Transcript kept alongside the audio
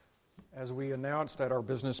As we announced at our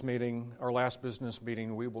business meeting, our last business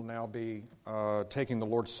meeting, we will now be taking the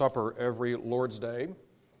Lord's Supper every Lord's Day.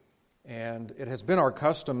 And it has been our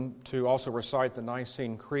custom to also recite the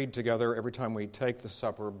Nicene Creed together every time we take the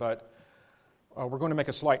supper, but we're going to make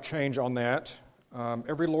a slight change on that.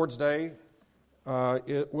 Every Lord's Day,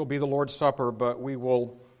 it will be the Lord's Supper, but we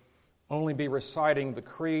will only be reciting the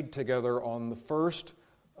Creed together on the first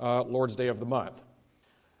Lord's Day of the month.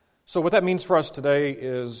 So what that means for us today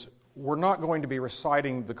is we're not going to be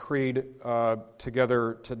reciting the Creed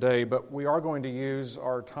together today, but we are going to use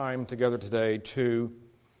our time together today to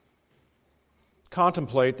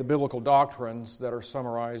contemplate the biblical doctrines that are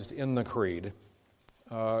summarized in the Creed.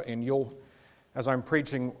 And you'll, as I'm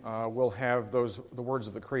preaching, we'll have the words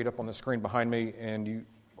of the Creed up on the screen behind me, and you,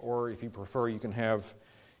 or if you prefer, you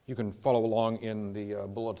can follow along in the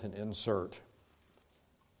bulletin insert.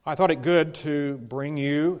 I thought it good to bring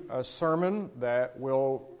you a sermon that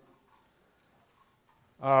will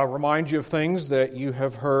remind you of things that you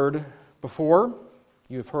have heard before.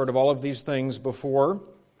 You've heard of all of these things before,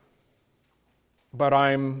 but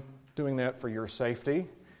I'm doing that for your safety.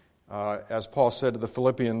 As Paul said to the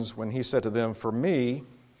Philippians when he said to them, "For me,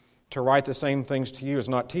 to write the same things to you is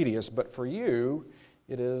not tedious, but for you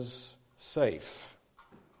it is safe."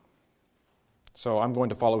 So I'm going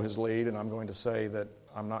to follow his lead, and I'm going to say that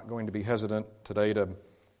I'm not going to be hesitant today to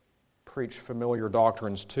preach familiar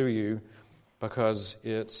doctrines to you, because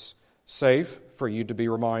it's safe for you to be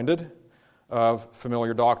reminded of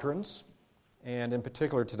familiar doctrines, and in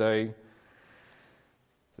particular today,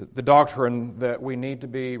 the doctrine that we need to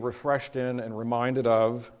be refreshed in and reminded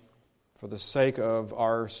of for the sake of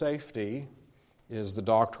our safety is the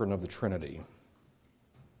doctrine of the Trinity.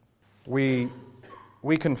 We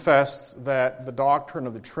confess that the doctrine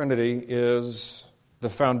of the Trinity is the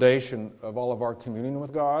foundation of all of our communion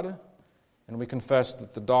with God, and we confess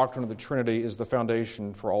that the doctrine of the Trinity is the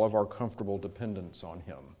foundation for all of our comfortable dependence on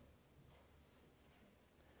Him.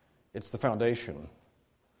 It's the foundation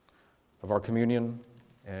of our communion,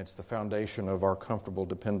 and it's the foundation of our comfortable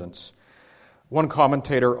dependence. One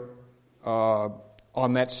commentator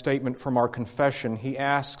on that statement from our confession, he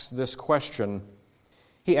asks this question.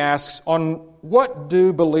 He asks, on what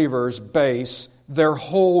do believers base their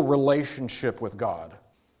whole relationship with God?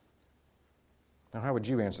 Now, how would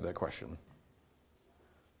you answer that question?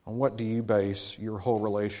 On what do you base your whole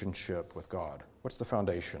relationship with God? What's the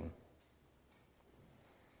foundation?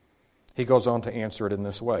 He goes on to answer it in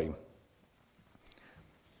this way.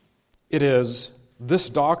 It is this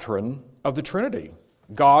doctrine of the Trinity.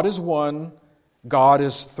 God is one, God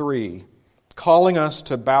is three, calling us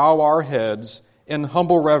to bow our heads in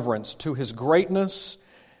humble reverence to His greatness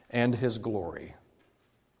and His glory.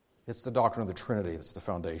 It's the doctrine of the Trinity that's the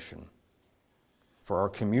foundation for our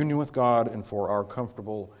communion with God and for our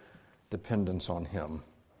comfortable dependence on Him.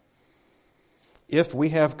 If we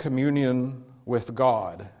have communion with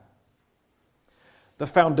God, the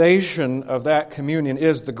foundation of that communion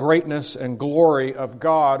is the greatness and glory of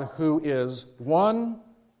God, who is one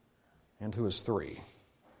and who is three.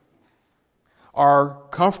 Our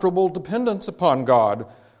comfortable dependence upon God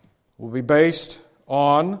will be based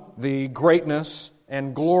on the greatness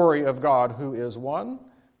and glory of God, who is one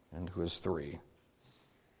and who is three.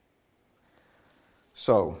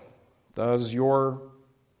 So, does your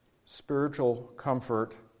spiritual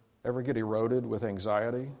comfort ever get eroded with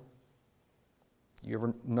anxiety? You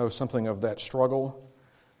ever know something of that struggle?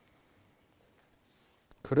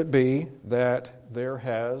 Could it be that there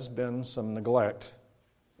has been some neglect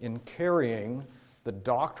in carrying the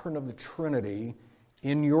doctrine of the Trinity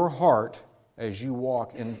in your heart as you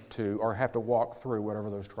walk into or have to walk through whatever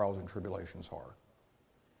those trials and tribulations are?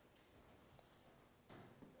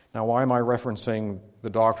 Now, why am I referencing the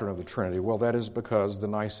doctrine of the Trinity? Well, that is because the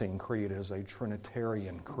Nicene Creed is a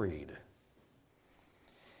Trinitarian creed.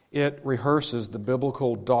 It rehearses the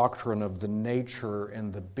biblical doctrine of the nature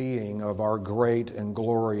and the being of our great and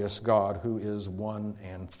glorious God, who is one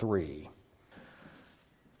and three.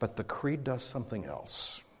 But the creed does something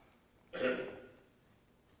else.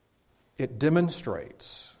 It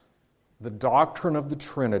demonstrates the doctrine of the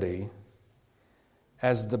Trinity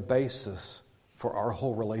as the basis for our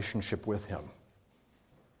whole relationship with Him.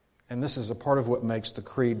 And this is a part of what makes the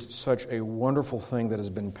Creed such a wonderful thing that has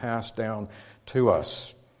been passed down to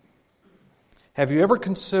us. Have you ever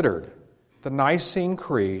considered the Nicene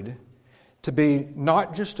Creed to be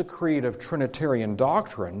not just a creed of Trinitarian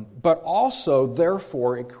doctrine, but also,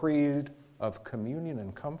 therefore, a creed of communion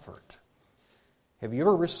and comfort? Have you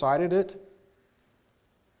ever recited it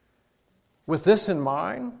with this in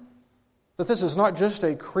mind? That this is not just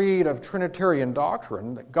a creed of Trinitarian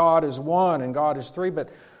doctrine, that God is one and God is three, but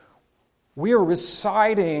we are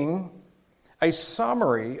reciting a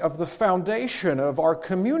summary of the foundation of our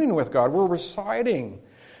communion with God. We're reciting,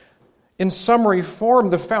 in summary form,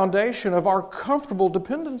 the foundation of our comfortable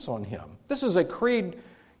dependence on Him. This is a creed,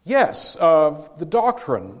 yes, of the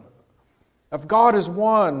doctrine of God is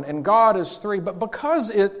one and God is three, but because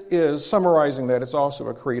it is summarizing that, it's also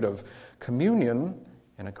a creed of communion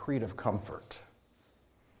and a creed of comfort.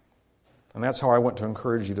 And that's how I want to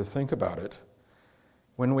encourage you to think about it.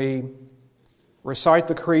 When we recite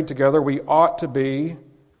the creed together, we ought to be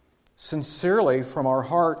sincerely from our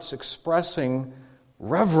hearts expressing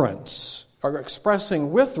reverence, or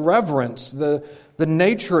expressing with reverence the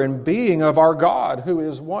nature and being of our God who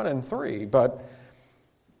is one and three. But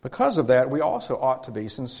because of that, we also ought to be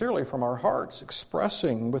sincerely from our hearts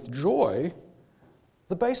expressing with joy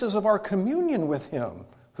the basis of our communion with Him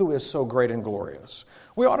who is so great and glorious.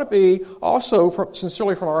 We ought to be also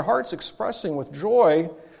sincerely from our hearts expressing with joy.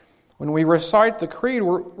 When we recite the creed,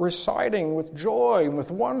 we're reciting with joy, with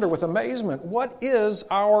wonder, with amazement. What is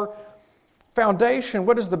our foundation?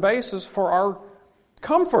 What is the basis for our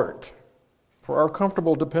comfort, for our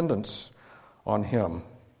comfortable dependence on Him?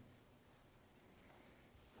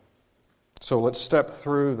 So let's step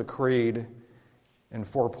through the creed in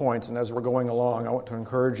 4 points, and as we're going along, I want to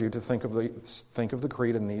encourage you to think of the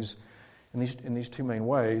creed in these two main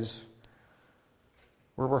ways.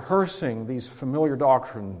 We're rehearsing these familiar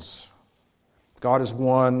doctrines. God is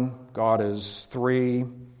one, God is three,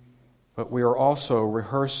 but we are also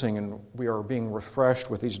rehearsing and we are being refreshed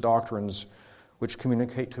with these doctrines which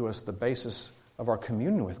communicate to us the basis of our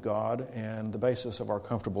communion with God and the basis of our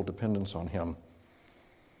comfortable dependence on Him.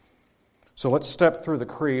 So let's step through the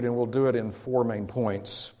creed, and we'll do it in 4 main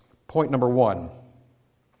points. Point number 1.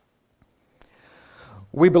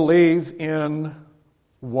 We believe in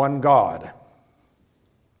one God,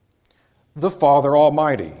 the Father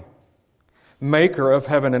Almighty, maker of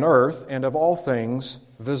heaven and earth, and of all things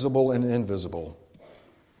visible and invisible.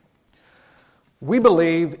 We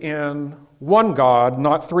believe in one God,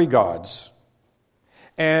 not three gods.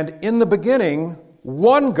 And in the beginning,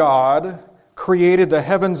 one God created the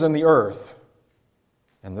heavens and the earth,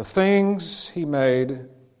 and the things He made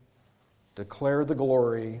declare the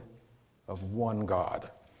glory of one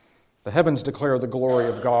God. The heavens declare the glory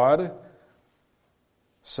of God,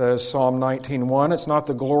 says Psalm 19:1. It's not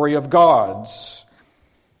the glory of gods.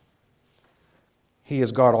 He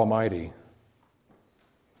is God Almighty.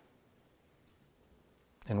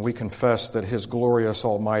 And we confess that His glorious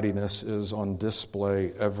almightiness is on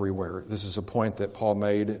display everywhere. This is a point that Paul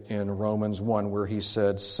made in Romans 1, where he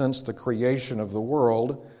said, since the creation of the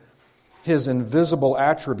world, His invisible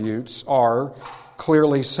attributes are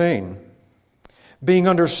clearly seen, being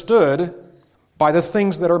understood by the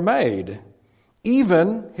things that are made,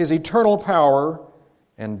 even His eternal power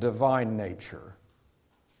and divine nature.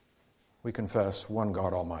 We confess one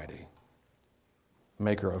God Almighty,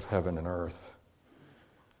 maker of heaven and earth.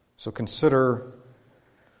 So consider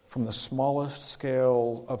from the smallest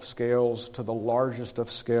scale of scales to the largest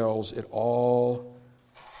of scales, it all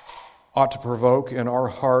ought to provoke in our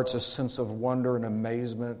hearts a sense of wonder and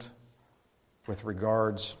amazement with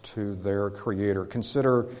regards to their Creator.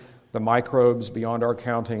 Consider the microbes beyond our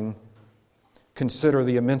counting. Consider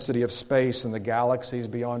the immensity of space and the galaxies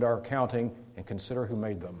beyond our counting, and consider who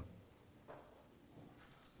made them.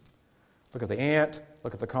 Look at the ant,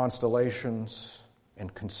 look at the constellations,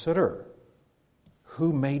 and consider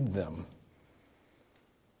who made them.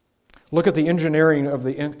 Look at the engineering of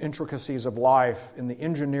the intricacies of life and the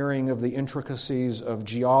engineering of the intricacies of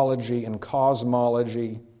geology and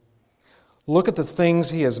cosmology. Look at the things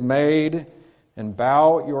He has made and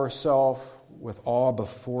bow yourself with awe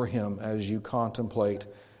before Him as you contemplate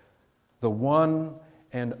the one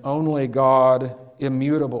and only God,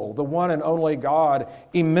 immutable, the one and only God,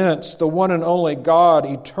 immense, the one and only God,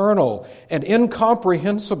 eternal and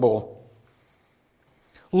incomprehensible.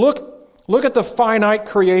 Look at the finite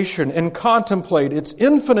creation and contemplate its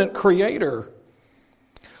infinite Creator.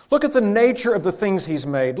 Look at the nature of the things He's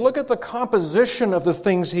made. Look at the composition of the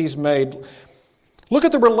things He's made. Look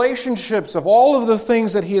at the relationships of all of the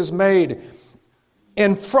things that He has made.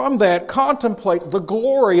 And from that, contemplate the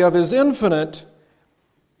glory of His infinite,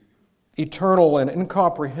 eternal and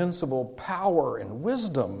incomprehensible power and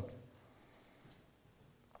wisdom.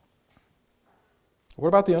 What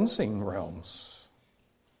about the unseen realms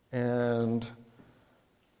and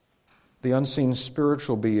the unseen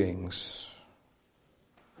spiritual beings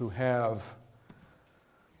who have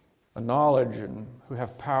a knowledge and who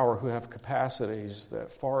have power, who have capacities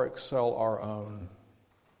that far excel our own?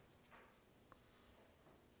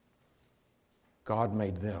 God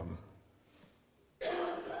made them.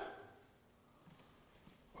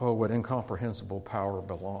 Oh, what incomprehensible power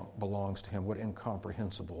belongs to Him. What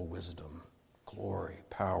incomprehensible wisdom, glory,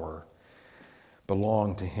 power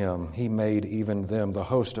belong to Him. He made even them, the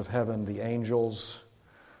host of heaven, the angels,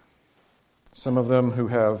 some of them who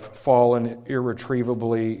have fallen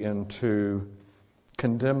irretrievably into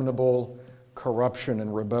condemnable corruption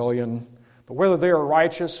and rebellion. But whether they are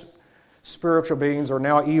righteous spiritual beings or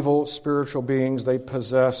now evil spiritual beings, they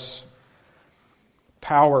possess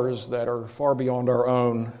powers that are far beyond our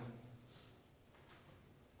own.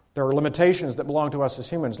 There are limitations that belong to us as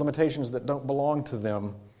humans, limitations that don't belong to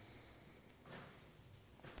them.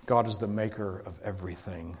 God is the maker of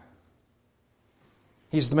everything.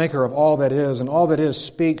 He's the maker of all that is, and all that is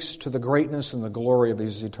speaks to the greatness and the glory of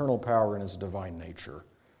His eternal power and His divine nature.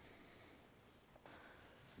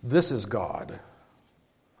 This is God,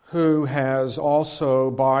 who has also,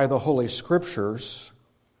 by the Holy Scriptures,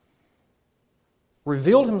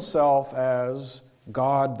 revealed Himself as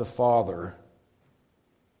God the Father.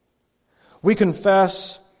 We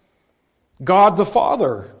confess God the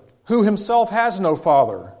Father, who Himself has no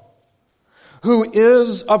father, who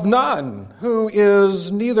is of none, who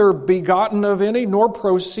is neither begotten of any nor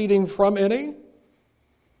proceeding from any.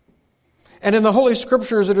 And in the Holy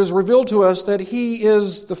Scriptures it is revealed to us that He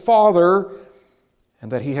is the Father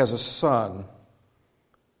and that He has a Son.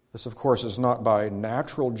 This, of course, is not by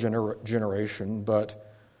natural generation, but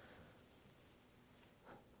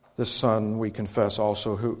this Son, we confess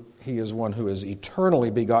also, who He is one who is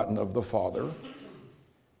eternally begotten of the Father.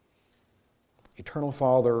 Eternal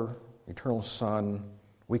Father, eternal Son.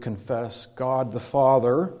 We confess God the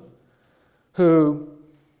Father, who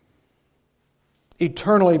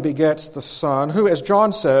eternally begets the Son, who, as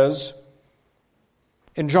John says,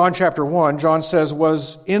 in John chapter 1, John says,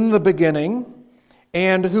 was in the beginning,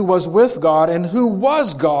 and who was with God, and who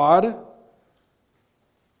was God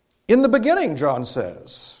in the beginning, John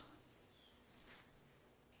says.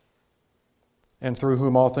 And through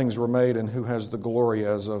whom all things were made, and who has the glory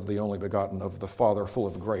as of the only begotten of the Father, full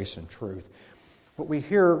of grace and truth. What we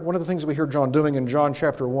hear, one of the things we hear John doing in John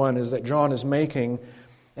chapter 1 is that John is making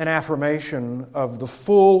an affirmation of the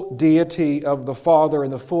full deity of the Father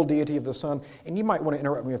and the full deity of the Son. And you might want to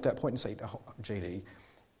interrupt me at that point and say, oh, J.D.,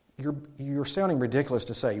 you're sounding ridiculous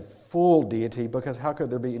to say full deity, because how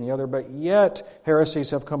could there be any other? But yet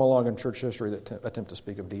heresies have come along in church history that attempt to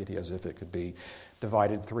speak of deity as if it could be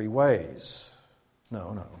divided three ways.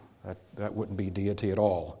 No, that wouldn't be deity at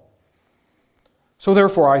all. So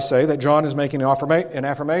therefore I say that John is making an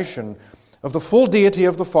affirmation of the full deity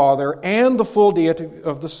of the Father and the full deity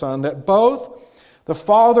of the Son, that both the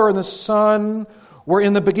Father and the Son were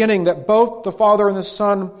in the beginning, that both the Father and the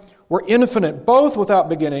Son were infinite, both without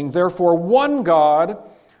beginning, therefore one God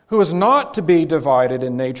who is not to be divided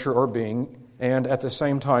in nature or being, and at the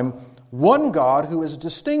same time, one God who is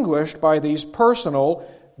distinguished by these personal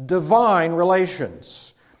divine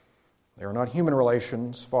relations. They are not human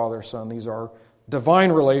relations, Father, Son. These are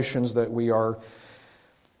divine relations that we are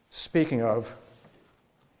speaking of.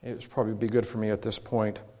 It would probably be good for me at this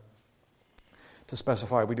point to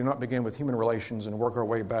specify we do not begin with human relations and work our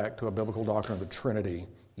way back to a biblical doctrine of the Trinity.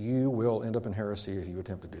 You will end up in heresy if you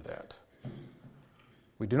attempt to do that.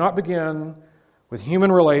 We do not begin with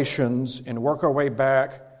human relations and work our way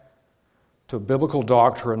back to a biblical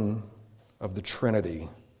doctrine of the Trinity.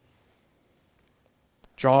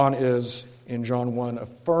 John is, in John 1,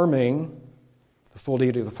 affirming the full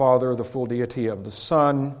deity of the Father, the full deity of the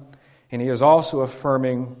Son, and he is also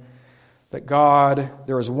affirming that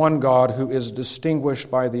there is one God who is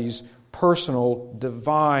distinguished by these personal,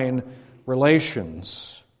 divine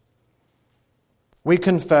relations. We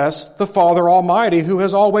confess the Father Almighty, who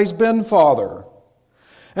has always been Father,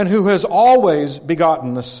 and who has always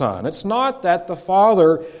begotten the Son. It's not that the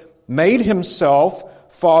Father made Himself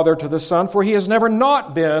Father to the Son, for He has never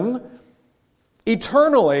not been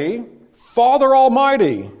eternally Father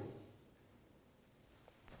Almighty.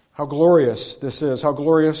 How glorious this is, how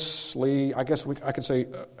gloriously, I could say,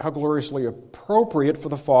 how gloriously appropriate for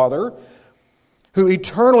the Father, who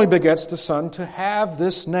eternally begets the Son, to have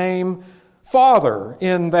this name Father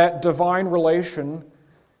in that divine relation,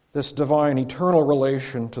 this divine eternal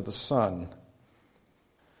relation to the Son.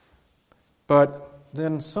 But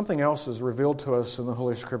then something else is revealed to us in the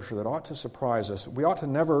Holy Scripture that ought to surprise us. We ought to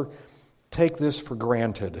never take this for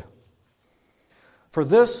granted. For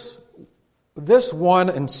this one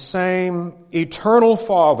and same eternal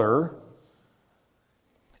Father,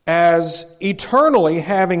 as eternally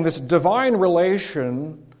having this divine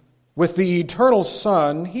relation with the eternal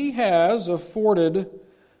Son, He has afforded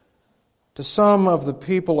to some of the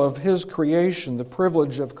people of His creation the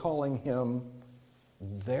privilege of calling Him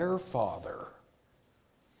their Father.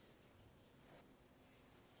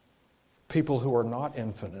 people who are not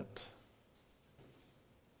infinite.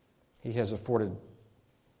 He has afforded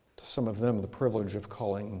to some of them the privilege of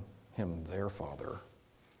calling him their Father.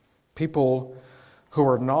 People who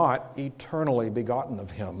are not eternally begotten of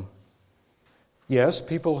him. Yes,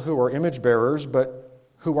 people who are image bearers, but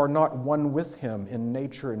who are not one with him in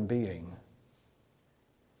nature and being.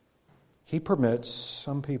 He permits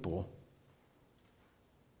some people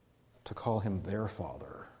to call him their Father.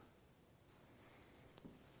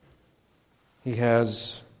 He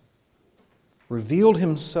has revealed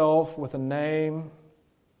himself with a name,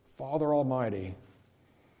 Father Almighty.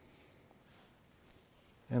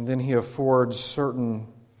 And then he affords certain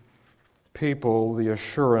people the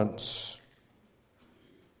assurance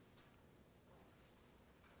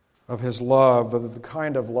of his love, of the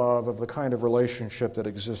kind of relationship that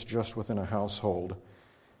exists just within a household.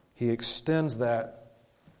 He extends that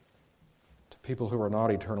to people who are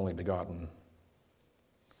not eternally begotten.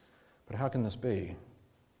 But how can this be?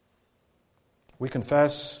 We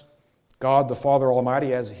confess God the Father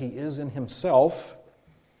Almighty as he is in himself,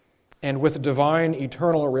 and with divine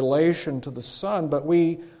eternal relation to the Son, but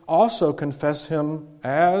we also confess him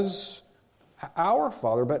as our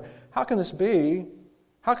Father. But how can this be?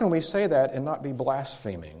 How can we say that and not be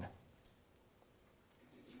blaspheming?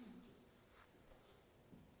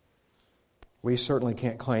 We certainly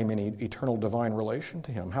can't claim any eternal divine relation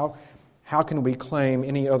to him. How can we claim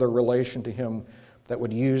any other relation to him that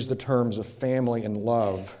would use the terms of family and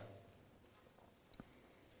love?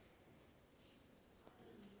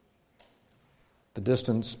 The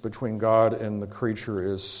distance between God and the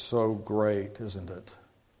creature is so great, isn't it?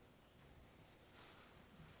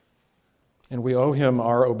 And we owe him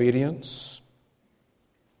our obedience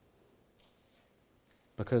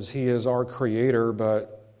because he is our creator,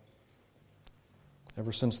 but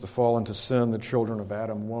ever since the fall into sin, the children of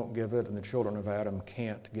Adam won't give it, and the children of Adam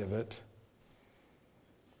can't give it.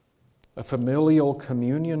 A familial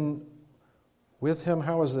communion with him,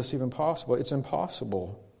 how is this even possible? It's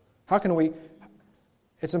impossible. How can we?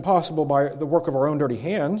 It's impossible by the work of our own dirty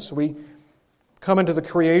hands. We come into the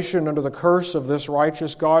creation under the curse of this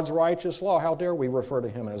righteous God's righteous law. How dare we refer to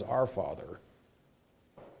him as our Father?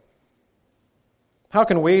 How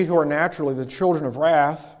can we, who are naturally the children of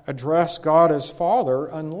wrath, address God as Father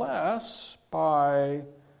unless by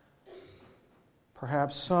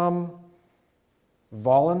perhaps some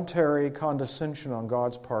voluntary condescension on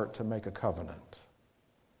God's part to make a covenant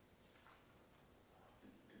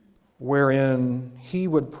wherein he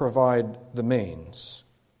would provide the means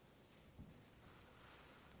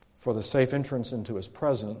for the safe entrance into his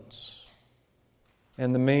presence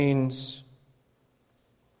and the means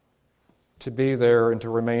to be there and to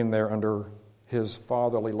remain there under his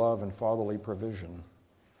fatherly love and fatherly provision.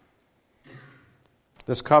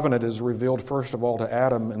 This covenant is revealed first of all to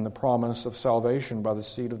Adam in the promise of salvation by the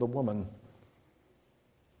seed of the woman.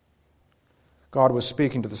 God was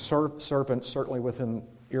speaking to the serpent, certainly within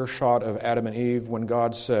earshot of Adam and Eve, when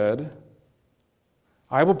God said,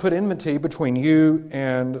 I will put enmity between you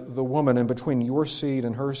and the woman, and between your seed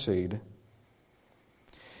and her seed.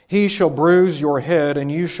 He shall bruise your head, and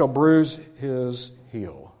you shall bruise his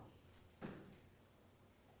heel.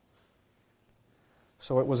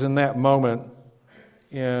 So it was in that moment,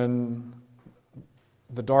 in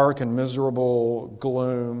the dark and miserable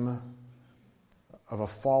gloom of a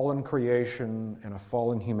fallen creation and a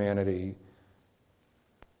fallen humanity,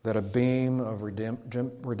 that a beam of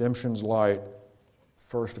redemption's light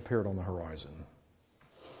first appeared on the horizon.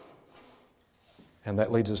 And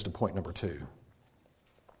that leads us to point number 2.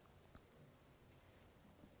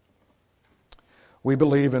 We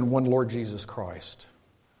believe in one Lord Jesus Christ,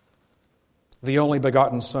 the only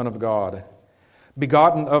begotten Son of God,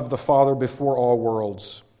 begotten of the Father before all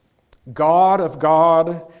worlds, God of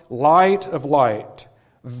God, light of light,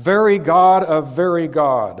 very God of very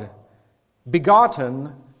God,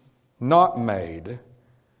 begotten, not made,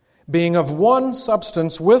 being of one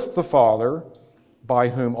substance with the Father, by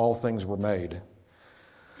whom all things were made,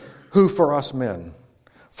 who for us men,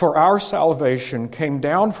 for our salvation, came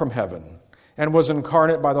down from heaven and was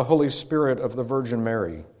incarnate by the Holy Spirit of the Virgin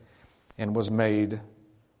Mary, and was made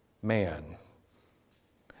man,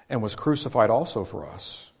 and was crucified also for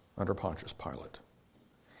us under Pontius Pilate.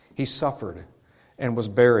 He suffered and was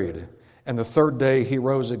buried, and the third day he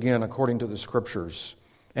rose again according to the Scriptures,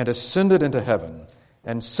 and ascended into heaven,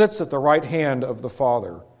 and sits at the right hand of the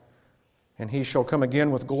Father. And he shall come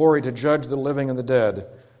again with glory to judge the living and the dead,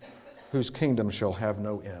 whose kingdom shall have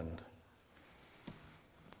no end.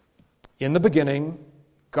 In the beginning,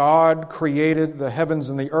 God created the heavens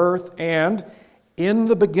and the earth, and In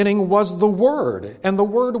the beginning was the Word, and the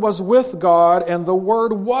Word was with God, and the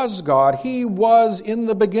Word was God. He was in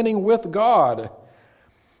the beginning with God.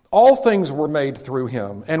 All things were made through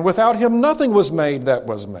him, and without him nothing was made that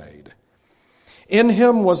was made. In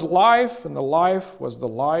him was life, and the life was the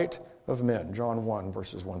light of men. John 1,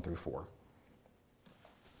 verses 1 through 4.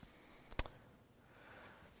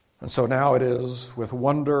 And so now it is with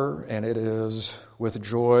wonder and it is with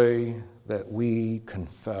joy that we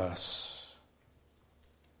confess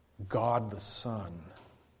God the Son,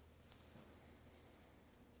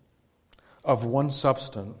 of one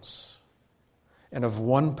substance and of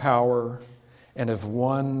one power and of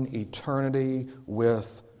one eternity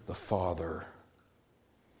with the Father.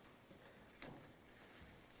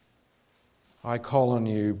 I call on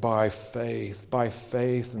you by faith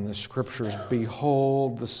in the Scriptures.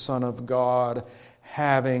 Behold the Son of God,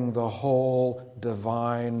 having the whole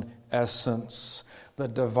divine essence. The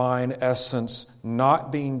divine essence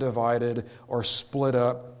not being divided or split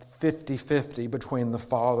up 50-50 between the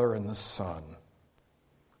Father and the Son.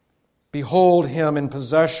 Behold him in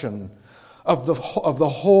possession of the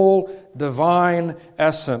whole divine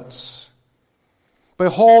essence.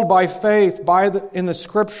 Behold by faith in the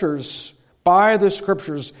Scriptures, by the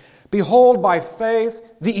Scriptures, behold by faith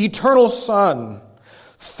the eternal Son,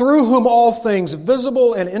 through whom all things,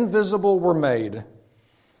 visible and invisible, were made.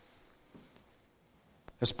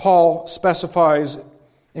 As Paul specifies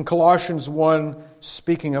in Colossians 1,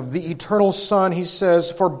 speaking of the eternal Son, he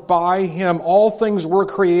says, "For by him all things were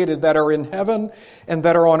created that are in heaven and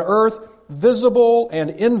that are on earth, visible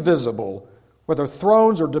and invisible, whether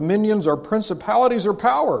thrones or dominions or principalities or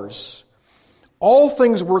powers. All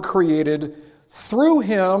things were created through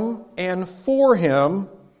him and for him,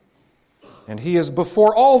 and he is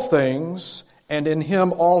before all things, and in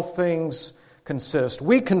him all things consist."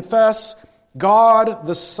 We confess God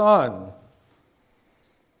the Son.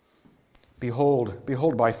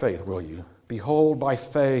 Behold by faith, will you? Behold by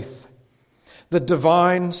faith the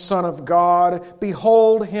divine Son of God.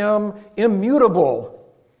 Behold him immutable.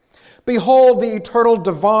 Behold the eternal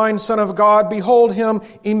divine Son of God. Behold him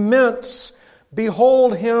immense.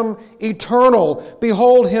 Behold him eternal.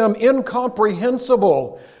 Behold him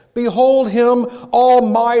incomprehensible. Behold him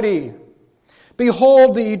almighty.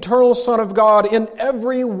 Behold the eternal Son of God, in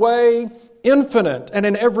every way infinite, and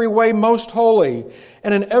in every way most holy,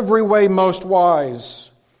 and in every way most wise.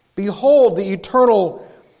 Behold the eternal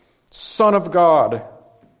Son of God,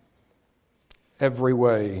 every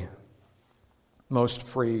way most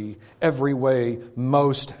free, every way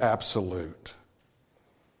most absolute.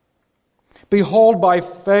 Behold by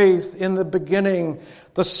faith in the beginning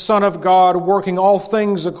the Son of God, working all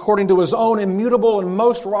things according to his own immutable and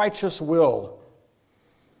most righteous will.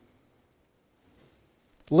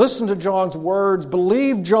 Listen to John's words.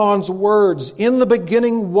 Believe John's words. In the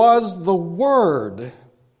beginning was the Word.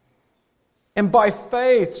 And by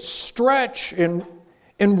faith, stretch and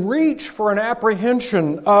reach for an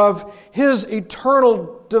apprehension of his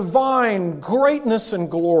eternal divine greatness and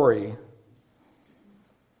glory.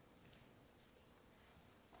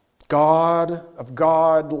 God of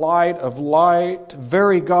God, light of light,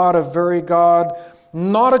 very God of very God,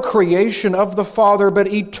 not a creation of the Father, but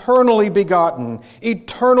eternally begotten,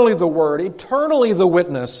 eternally the Word, eternally the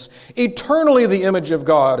witness, eternally the image of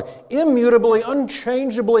God, immutably,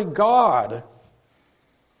 unchangeably God.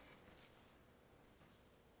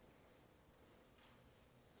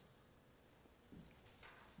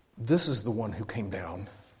 This is the one who came down.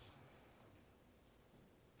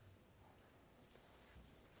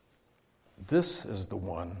 This is the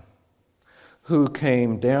one who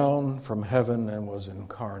came down from heaven and was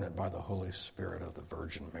incarnate by the Holy Spirit of the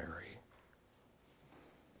Virgin Mary.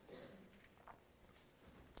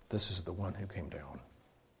 This is the one who came down.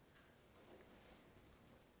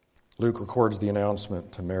 Luke records the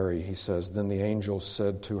announcement to Mary. He says, "Then the angel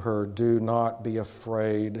said to her, 'Do not be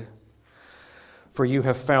afraid, for you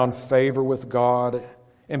have found favor with God.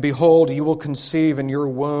 And behold, you will conceive in your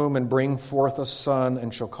womb and bring forth a son,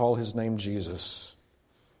 and shall call his name Jesus.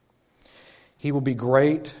 He will be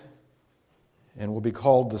great and will be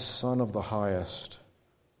called the Son of the Highest.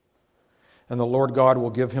 And the Lord God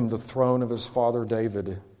will give him the throne of his father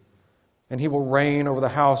David. And he will reign over the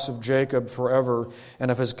house of Jacob forever,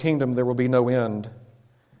 and of his kingdom there will be no end.'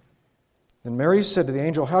 Then Mary said to the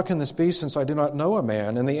angel, 'How can this be, since I do not know a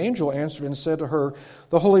man?' And the angel answered and said to her,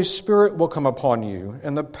 'The Holy Spirit will come upon you,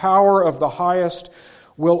 and the power of the Highest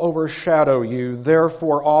will overshadow you.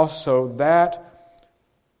 Therefore also that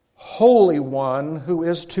Holy One who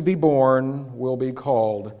is to be born will be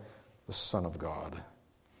called the Son of God.'"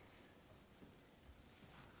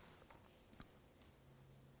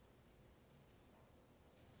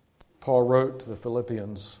 Paul wrote to the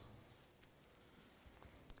Philippians,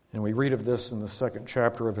 and we read of this in the 2nd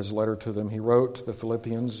chapter of his letter to them. He wrote to the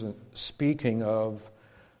Philippians, speaking of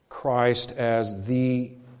Christ as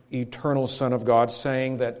the eternal Son of God,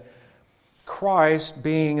 saying that Christ,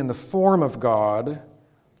 being in the form of God,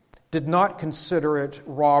 did not consider it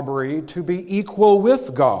robbery to be equal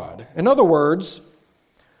with God. In other words,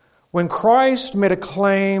 when Christ made a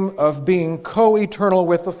claim of being co-eternal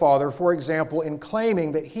with the Father, for example, in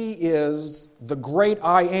claiming that He is the great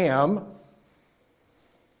I am,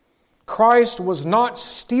 Christ was not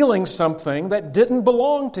stealing something that didn't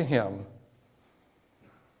belong to Him.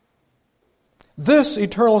 This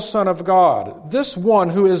eternal Son of God, this one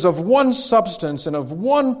who is of one substance and of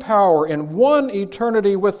one power and one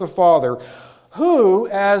eternity with the Father, who,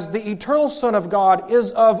 as the eternal Son of God,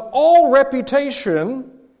 is of all reputation,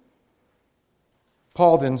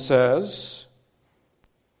 Paul then says,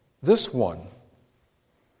 this one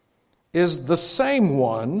is the same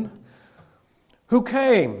one who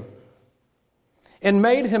came and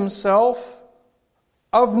made Himself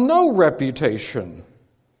of no reputation,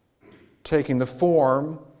 taking the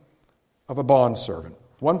form of a bondservant.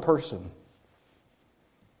 One person.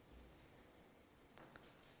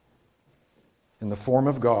 In the form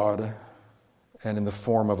of God and in the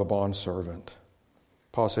form of a bondservant.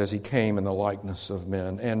 Paul says He came in the likeness of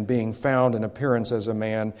men, and being found in appearance as a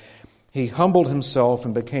man, He humbled Himself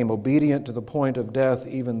and became obedient to the point of death,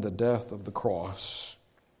 even the death of the cross.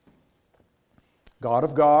 God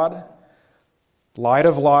of God, light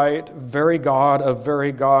of light, very God of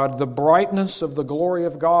very God, the brightness of the glory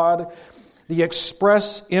of God, the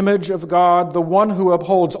express image of God, the one who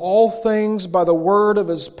upholds all things by the word of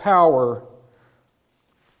His power,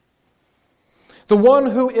 the one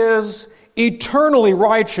who is eternally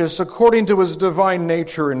righteous according to His divine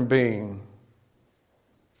nature and being,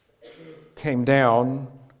 came down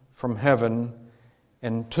from heaven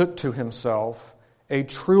and took to Himself a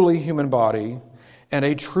truly human body and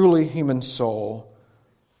a truly human soul,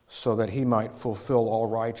 so that He might fulfill all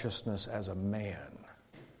righteousness as a man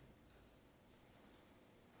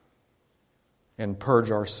and purge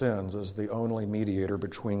our sins as the only mediator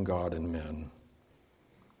between God and men.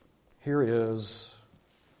 Here is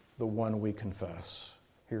the one we confess.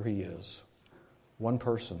 Here He is. One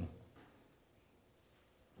person.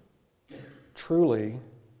 Truly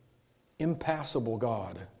impassible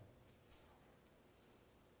God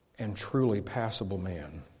and truly passible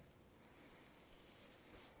man,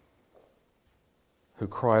 who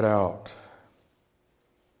cried out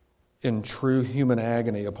in true human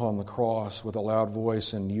agony upon the cross with a loud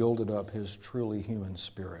voice and yielded up His truly human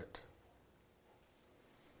spirit.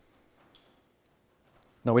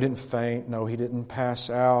 No, He didn't faint. No, He didn't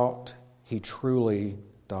pass out. He truly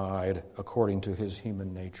died according to His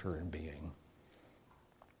human nature and being.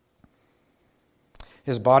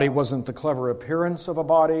 His body wasn't the clever appearance of a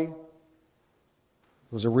body. It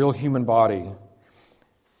was a real human body.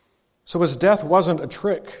 So His death wasn't a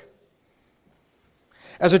trick.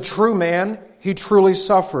 As a true man, He truly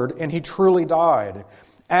suffered and He truly died.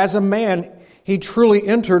 As a man, He truly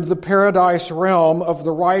entered the paradise realm of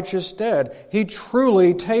the righteous dead. He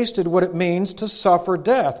truly tasted what it means to suffer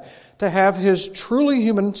death, to have His truly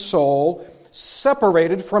human soul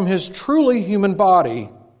separated from His truly human body.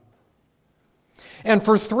 And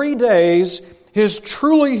for 3 days, His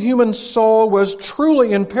truly human soul was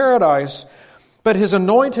truly in paradise, but His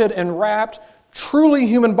anointed and wrapped, truly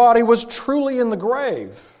human body was truly in the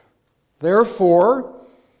grave. Therefore,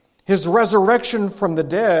 His resurrection from the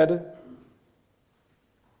dead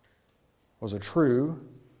was a true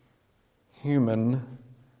human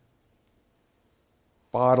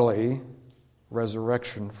bodily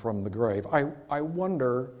resurrection from the grave. I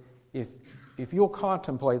wonder if you'll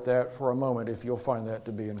contemplate that for a moment, if you'll find that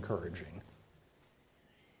to be encouraging.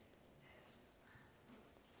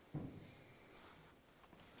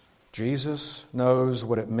 Jesus knows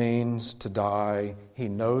what it means to die. He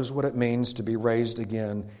knows what it means to be raised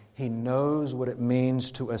again. He knows what it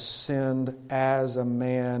means to ascend as a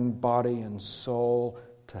man, body and soul,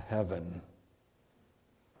 to heaven.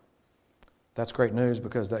 That's great news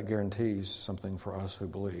because that guarantees something for us who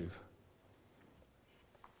believe.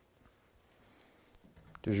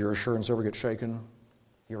 Does your assurance ever get shaken?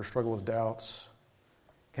 You ever struggle with doubts?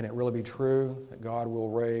 Can it really be true that God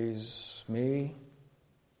will raise me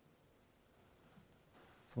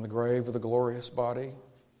from the grave with a glorious body?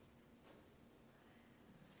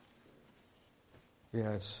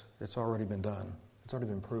 Yeah, it's already been done. It's already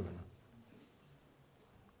been proven.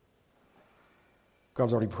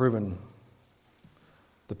 God's already proven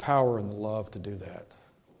the power and the love to do that.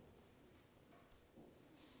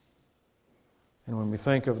 And when we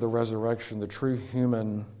think of the resurrection, the true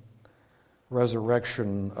human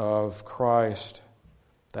resurrection of Christ,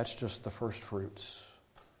 that's just the first fruits.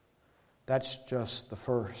 That's just the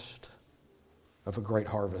first of a great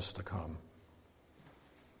harvest to come.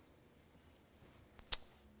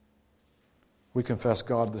 We confess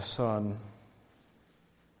God the Son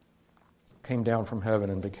came down from heaven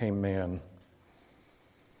and became man.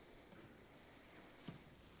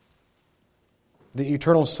 The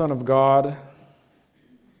eternal Son of God,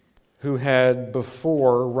 who had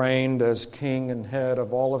before reigned as king and head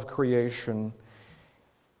of all of creation,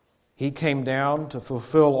 he came down to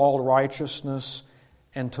fulfill all righteousness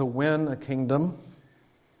and to win a kingdom.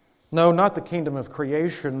 No, not the kingdom of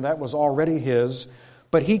creation, that was already his,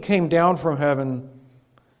 but he came down from heaven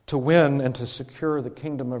to win and to secure the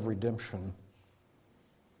kingdom of redemption.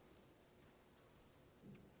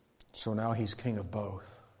 So now he's king of both.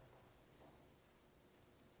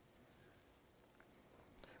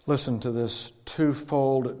 Listen to this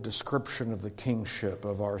twofold description of the kingship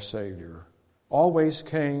of our Savior. Always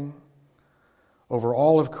king over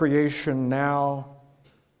all of creation, now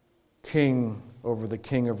king over the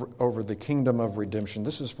kingdom of redemption.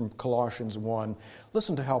 This is from Colossians 1.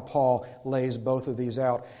 Listen to how Paul lays both of these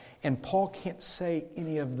out. And Paul can't say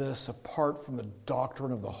any of this apart from the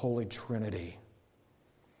doctrine of the Holy Trinity.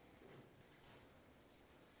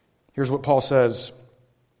 Here's what Paul says.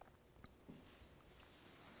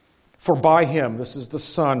 For by him, this is the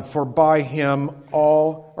Son, for by him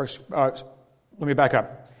let me back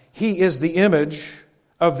up. He is the image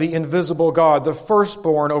of the invisible God, the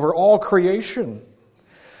firstborn over all creation.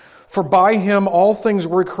 For by him all things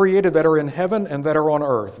were created that are in heaven and that are on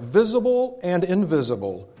earth, visible and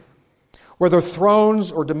invisible. Whether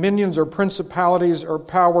thrones or dominions or principalities or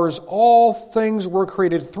powers, all things were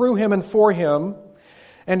created through him and for him.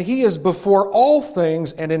 And he is before all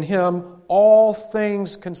things, and in him all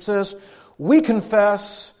things consist. We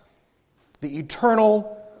confess the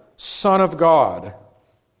eternal Son of God.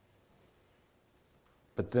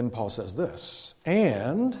 But then Paul says this,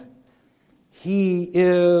 and he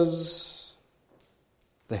is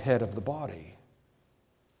the head of the body,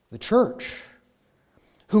 the church,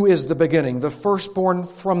 who is the beginning, the firstborn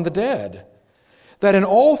from the dead, that in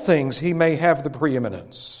all things he may have the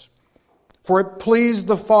preeminence. For it pleased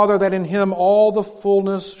the Father that in him all the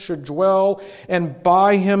fullness should dwell, and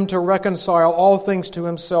by him to reconcile all things to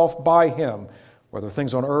himself by him, whether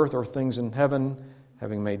things on earth or things in heaven,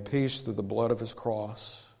 having made peace through the blood of his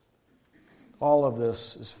cross. All of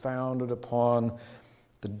this is founded upon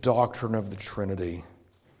the doctrine of the Trinity.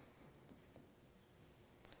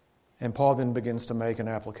 And Paul then begins to make an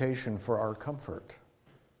application for our comfort,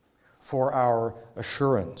 for our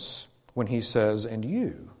assurance, when he says, and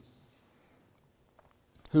you,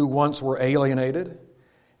 who once were alienated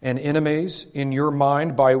and enemies in your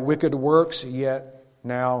mind by wicked works, yet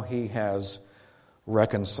now he has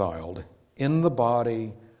reconciled in the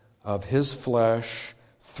body of his flesh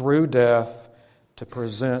through death to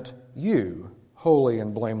present you holy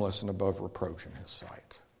and blameless and above reproach in his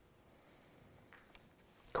sight.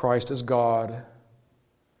 Christ is God.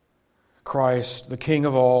 Christ, the King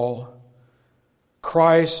of all.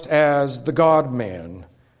 Christ as the God-man,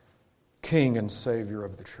 King and Savior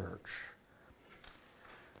of the church.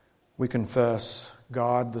 We confess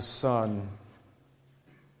God the Son,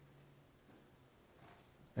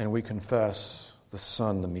 and we confess the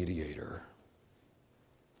Son, the mediator.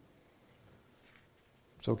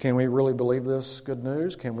 So can we really believe this good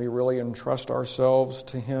news? Can we really entrust ourselves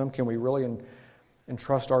to him? Can we really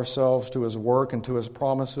entrust ourselves to his work and to his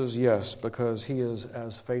promises? Yes, because he is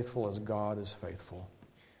as faithful as God is faithful.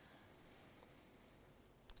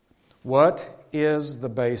 What is the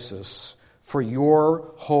basis for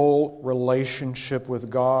your whole relationship with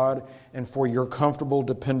God and for your comfortable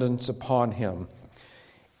dependence upon him?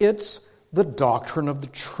 It's the doctrine of the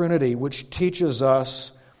Trinity, which teaches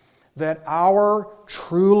us that our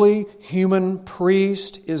truly human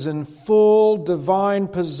priest is in full divine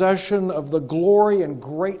possession of the glory and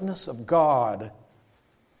greatness of God.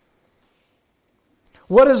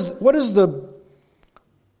 What's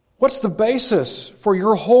the basis for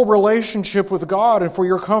your whole relationship with God and for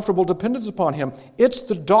your comfortable dependence upon him? It's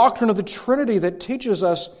the doctrine of the Trinity that teaches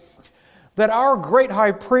us that our great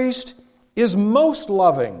high priest is most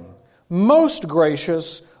loving, most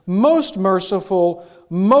gracious, most merciful,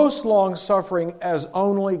 most long-suffering as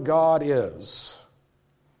only God is.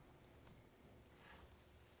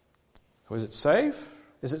 So is it safe?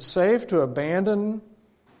 Is it safe to abandon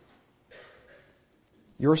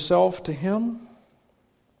yourself to him?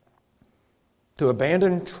 To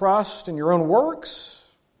abandon trust in your own works?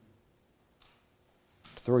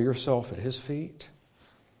 to throw yourself at His feet?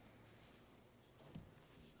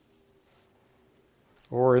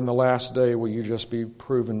 Or in the last day, will you just be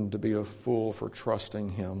proven to be a fool for trusting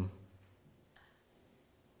Him?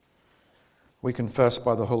 We confess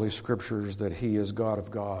by the Holy Scriptures that He is God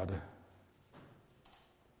of God.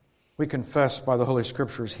 We confess by the Holy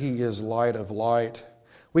Scriptures He is light of light.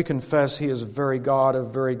 We confess He is very God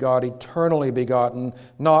of very God, eternally begotten,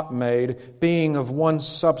 not made, being of one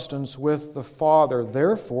substance with the Father.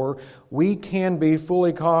 Therefore, we can be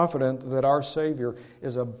fully confident that our Savior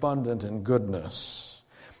is abundant in goodness.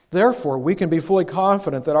 Therefore, we can be fully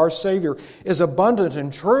confident that our Savior is abundant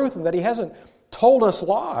in truth and that He hasn't told us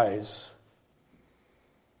lies.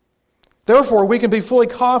 Therefore, we can be fully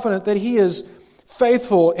confident that He is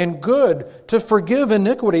faithful and good to forgive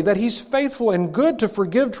iniquity, that He's faithful and good to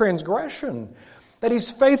forgive transgression, that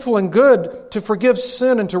He's faithful and good to forgive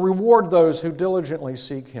sin and to reward those who diligently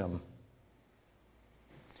seek Him.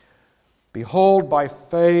 Behold, by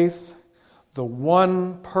faith, the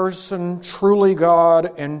one person, truly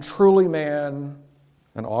God and truly man,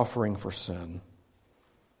 an offering for sin.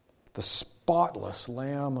 The spotless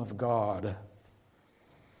Lamb of God.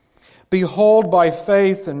 Behold, by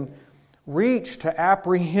faith, and reach to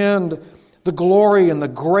apprehend the glory and the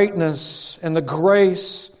greatness and the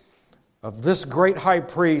grace of this great high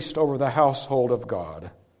priest over the household of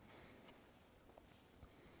God.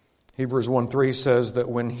 Hebrews 1:3 says that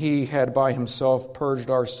when He had by Himself purged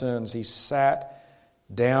our sins, He sat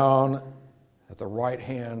down at the right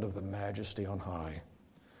hand of the Majesty on high.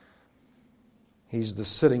 He's the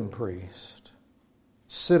sitting priest,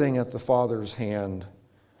 sitting at the Father's hand.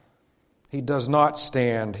 He does not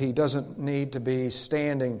stand. He doesn't need to be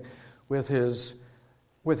standing with his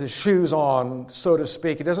shoes on, so to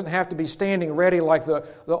speak. He doesn't have to be standing ready like the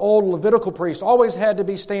old Levitical priest always had to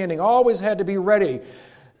be standing, always had to be ready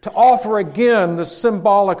to offer again the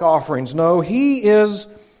symbolic offerings. No, He is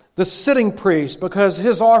the sitting priest because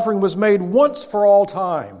His offering was made once for all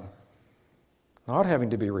time, not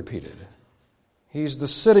having to be repeated. He's the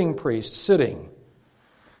sitting priest, sitting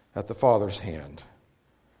at the Father's hand.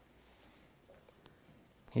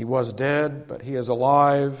 He was dead, but He is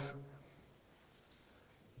alive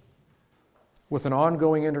with an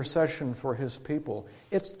ongoing intercession for His people.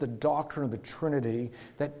 It's the doctrine of the Trinity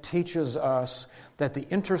that teaches us that the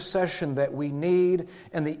intercession that we need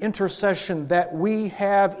and the intercession that we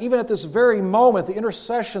have, even at this very moment, the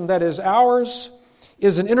intercession that is ours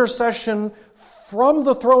is an intercession from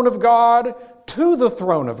the throne of God to the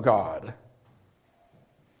throne of God.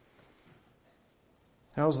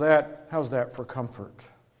 How's that for comfort?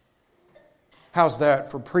 How's that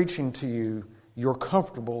for preaching to you your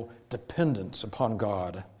comfortable dependence upon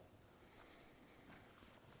God?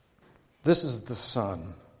 This is the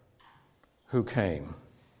Son who came.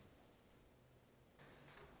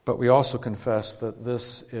 But we also confess that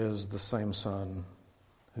this is the same Son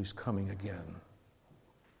who's coming again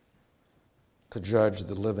to judge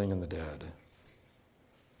the living and the dead.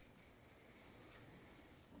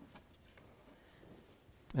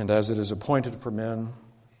 And as it is appointed for men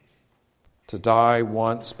to die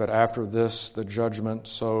once, but after this the judgment,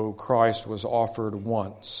 so Christ was offered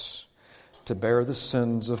once to bear the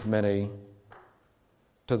sins of many.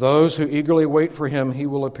 To those who eagerly wait for Him, He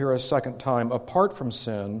will appear a second time, apart from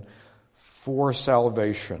sin, for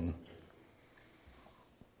salvation.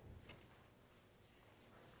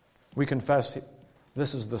 We confess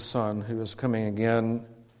this is the Son who is coming again,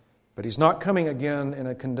 but He's not coming again in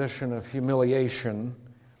a condition of humiliation.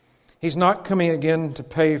 He's not coming again to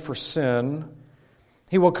pay for sin.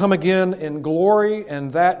 He will come again in glory,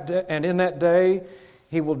 and in that day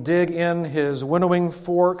He will dig in His winnowing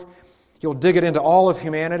fork. He'll dig it into all of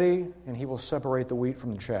humanity, and He will separate the wheat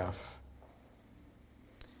from the chaff.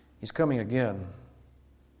 He's coming again.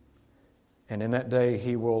 And in that day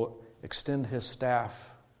He will extend His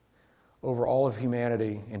staff over all of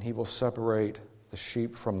humanity, and He will separate the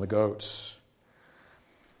sheep from the goats.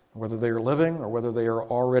 Whether they are living or whether they are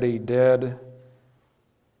already dead,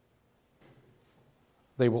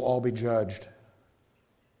 they will all be judged.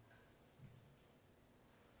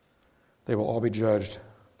 They will all be judged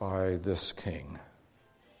by this King.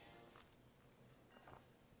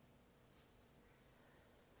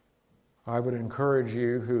 I would encourage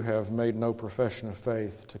you who have made no profession of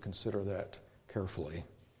faith to consider that carefully.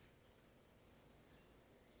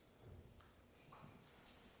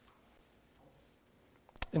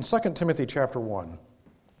 In 2 Timothy chapter 1,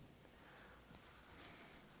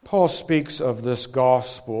 Paul speaks of this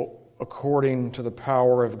gospel according to the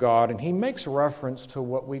power of God, and he makes reference to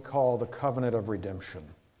what we call the covenant of redemption.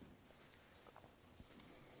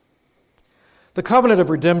 The covenant of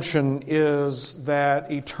redemption is that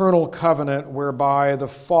eternal covenant whereby the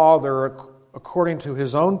Father, according to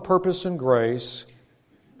His own purpose and grace,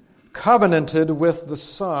 covenanted with the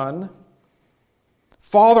Son,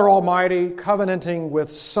 Father Almighty covenanting with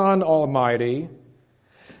Son Almighty,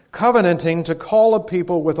 covenanting to call a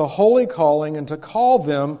people with a holy calling and to call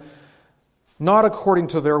them not according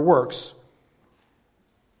to their works.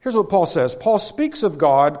 Here's what Paul says. Paul speaks of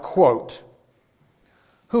God, quote,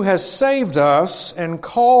 who has saved us and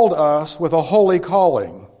called us with a holy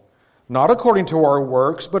calling, not according to our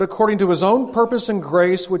works, but according to His own purpose and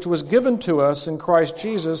grace, which was given to us in Christ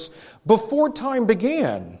Jesus before time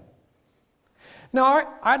began. Now,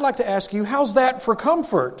 I'd like to ask you, how's that for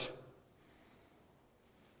comfort?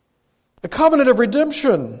 The covenant of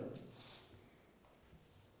redemption.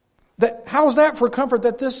 How's that for comfort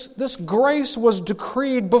that this grace was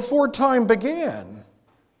decreed before time began?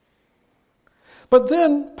 But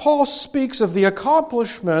then Paul speaks of the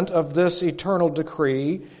accomplishment of this eternal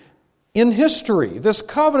decree in history. This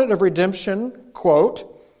covenant of redemption, quote,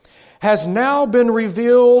 has now been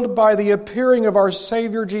revealed by the appearing of our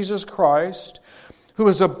Savior Jesus Christ, who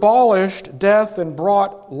has abolished death and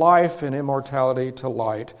brought life and immortality to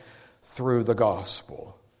light through the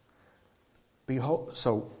gospel. Behold,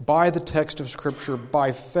 so by the text of Scripture,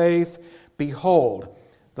 by faith, behold,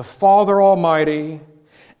 the Father Almighty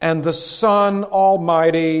and the Son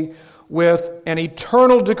Almighty with an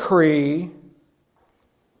eternal decree,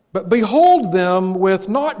 but behold them with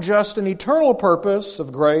not just an eternal purpose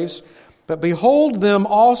of grace, but behold them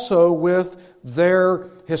also with their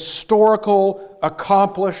historical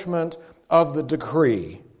accomplishment of the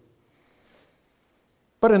decree.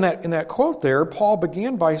 But in that quote there, Paul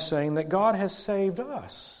began by saying that God has saved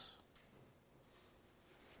us.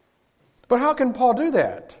 But how can Paul do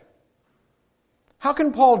that? How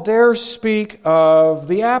can Paul dare speak of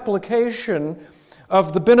the application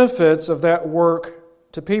of the benefits of that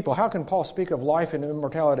work to people? How can Paul speak of life and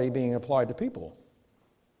immortality being applied to people?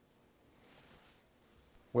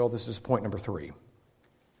 Well, this is point number 3.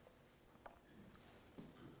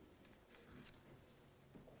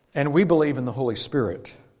 And we believe in the Holy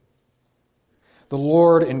Spirit, the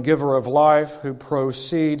Lord and giver of life, who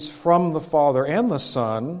proceeds from the Father and the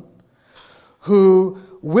Son, who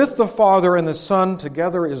with the Father and the Son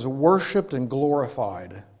together is worshipped and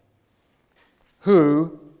glorified,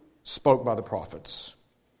 who spoke by the prophets.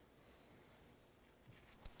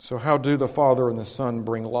 So how do the Father and the Son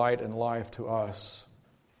bring light and life to us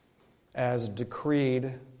as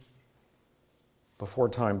decreed before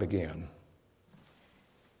time began?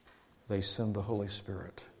 They send the Holy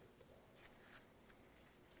Spirit.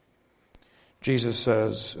 Jesus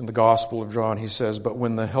says in the Gospel of John, He says, "But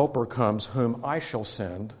when the Helper comes, whom I shall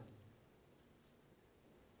send,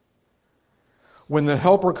 when the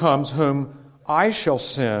Helper comes, whom I shall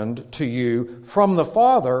send to you from the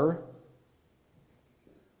Father,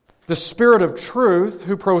 the Spirit of truth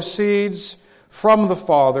who proceeds from the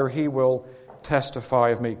Father, He will testify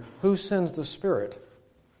of me." Who sends the Spirit?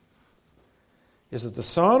 Is it the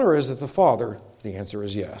Son or is it the Father? The answer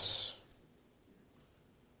is yes.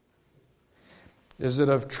 Is it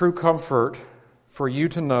of true comfort for you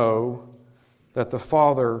to know that the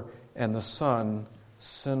Father and the Son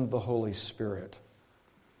send the Holy Spirit?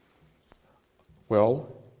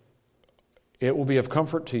 Well, it will be of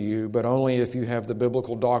comfort to you, but only if you have the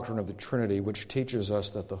biblical doctrine of the Trinity, which teaches us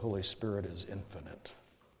that the Holy Spirit is infinite.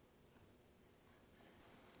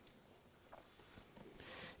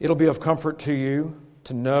 It'll be of comfort to you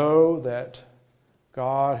to know that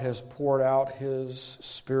God has poured out His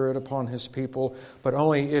Spirit upon His people, but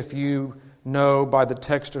only if you know by the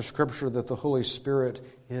text of Scripture that the Holy Spirit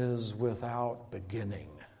is without beginning.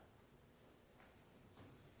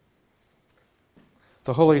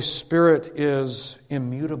 The Holy Spirit is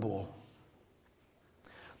immutable.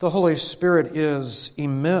 The Holy Spirit is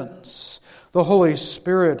immense. The Holy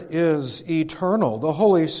Spirit is eternal. The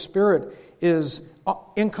Holy Spirit is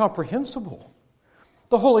incomprehensible.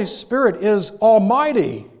 The Holy Spirit is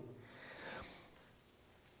almighty.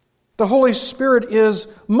 The Holy Spirit is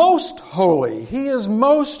most holy. He is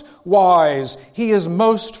most wise. He is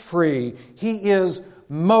most free. He is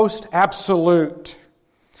most absolute.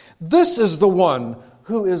 This is the one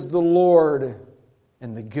who is the Lord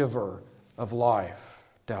and the giver of life.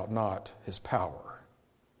 Doubt not His power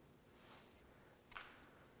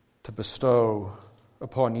to bestow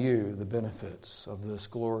upon you the benefits of this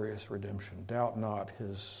glorious redemption. Doubt not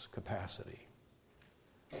His capacity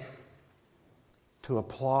to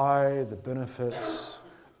apply the benefits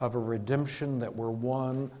of a redemption that were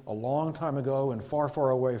won a long time ago and far, far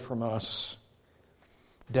away from us.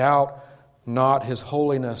 Doubt not His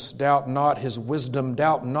holiness, doubt not His wisdom,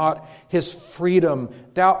 doubt not His freedom,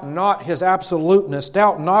 doubt not His absoluteness,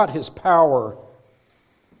 doubt not His power.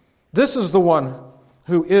 This is the one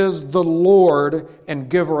who is the Lord and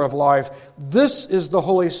giver of life. This is the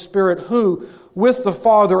Holy Spirit who, with the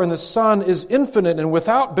Father and the Son, is infinite and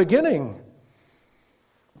without beginning.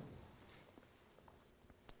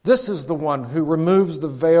 This is the one who removes the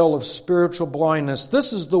veil of spiritual blindness.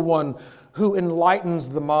 This is the one who enlightens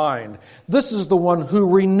the mind. This is the one who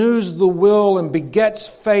renews the will and begets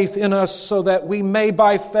faith in us so that we may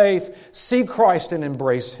by faith see Christ and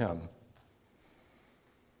embrace Him.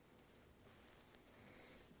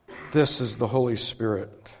 This is the Holy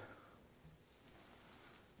Spirit.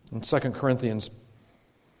 In 2 Corinthians,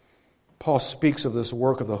 Paul speaks of this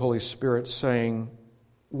work of the Holy Spirit, saying,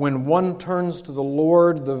 when one turns to the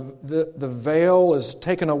Lord, the veil is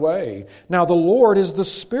taken away. Now the Lord is the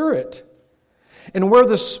Spirit. And where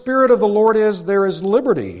the Spirit of the Lord is, there is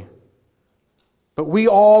liberty. But we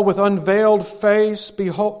all with unveiled face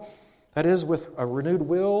behold, that is, with a renewed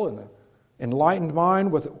will and an enlightened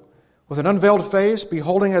mind, with an unveiled face,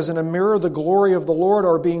 beholding as in a mirror the glory of the Lord,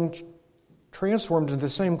 are being transformed into the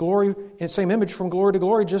same glory, in same image from glory to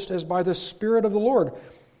glory, just as by the Spirit of the Lord.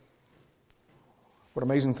 What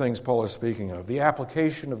amazing things Paul is speaking of. The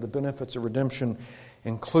application of the benefits of redemption,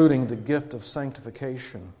 including the gift of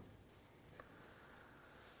sanctification.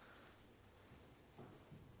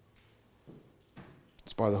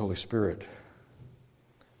 It's by the Holy Spirit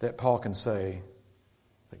that Paul can say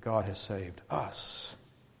that God has saved us.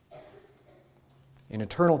 An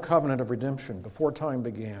eternal covenant of redemption before time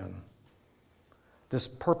began. This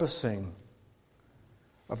purposing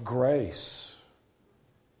of grace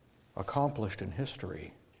accomplished in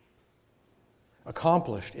history,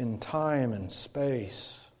 accomplished in time and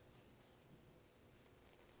space,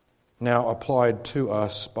 now applied to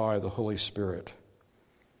us by the Holy Spirit.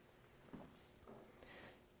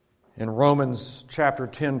 In Romans chapter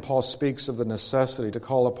 10, Paul speaks of the necessity to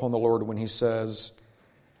call upon the Lord when he says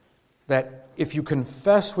that if you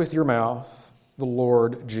confess with your mouth the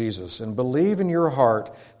Lord Jesus and believe in your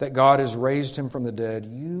heart that God has raised Him from the dead,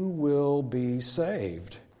 you will be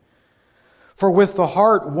saved. For with the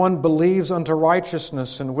heart one believes unto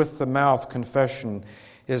righteousness, and with the mouth confession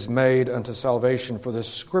is made unto salvation. For the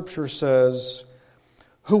Scripture says,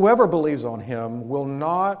 whoever believes on Him will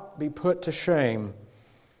not be put to shame.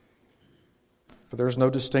 For there is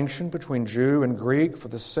no distinction between Jew and Greek, for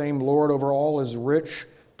the same Lord over all is rich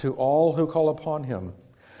to all who call upon Him.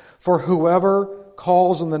 For whoever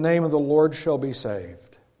calls on the name of the Lord shall be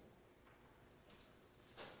saved.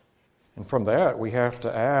 And from that, we have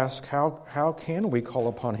to ask, how can we call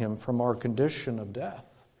upon Him from our condition of death?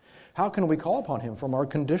 How can we call upon Him from our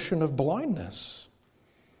condition of blindness?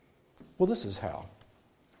 Well, this is how.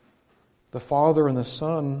 The Father and the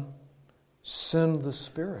Son send the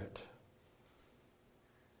Spirit.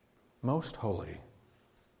 Most holy,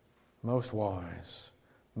 most wise,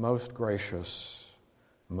 most gracious,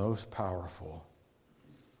 most powerful.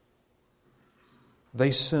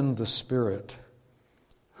 They send the Spirit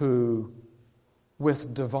who,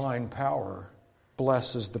 with divine power,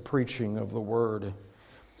 blesses the preaching of the Word.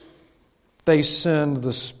 They send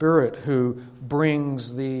the Spirit who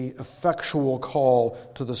brings the effectual call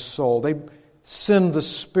to the soul. They send the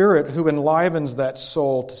Spirit who enlivens that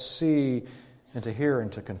soul to see and to hear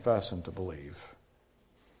and to confess and to believe.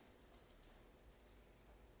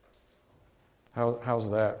 How's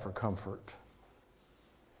that for comfort?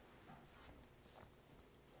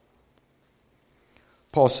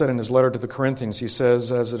 Paul said in his letter to the Corinthians, he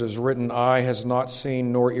says, as it is written, eye has not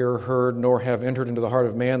seen, nor ear heard, nor have entered into the heart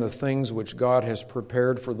of man the things which God has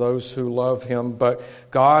prepared for those who love Him, but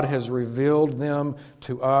God has revealed them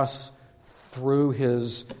to us through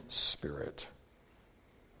His Spirit.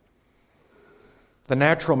 The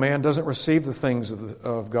natural man doesn't receive the things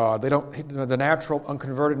of God. The natural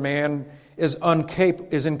unconverted man is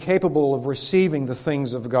incapable of receiving the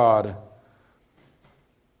things of God.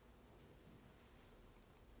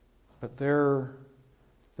 But there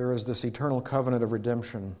is this eternal covenant of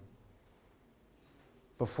redemption.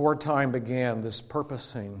 Before time began, this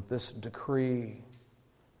purposing, this decree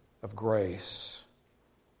of grace,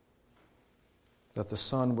 that the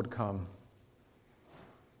Son would come.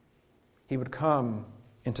 He would come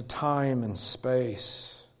into time and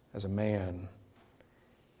space as a man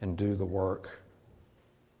and do the work.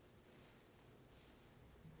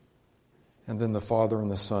 And then the Father and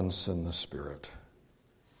the Son send the Spirit,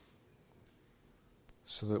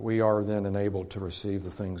 so that we are then enabled to receive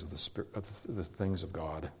the things of the Spirit, the things of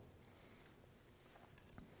God.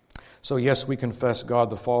 So yes, we confess God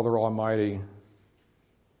the Father Almighty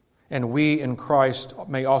And we in Christ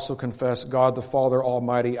may also confess God the Father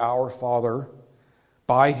Almighty, our Father,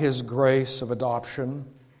 by His grace of adoption,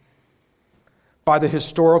 by the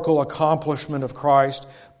historical accomplishment of Christ,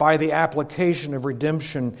 by the application of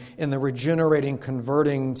redemption in the regenerating,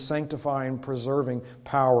 converting, sanctifying, preserving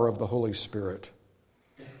power of the Holy Spirit.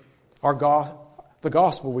 The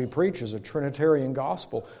gospel we preach is a Trinitarian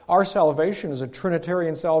gospel. Our salvation is a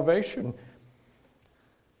Trinitarian salvation.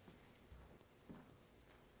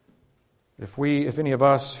 If any of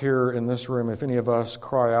us here in this room, if any of us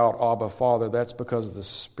cry out, Abba, Father, that's because the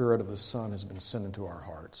Spirit of the Son has been sent into our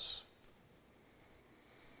hearts.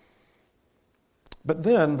 But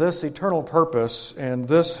then this eternal purpose and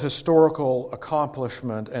this historical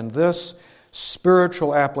accomplishment and this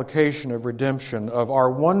spiritual application of redemption of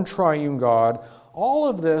our one triune God, all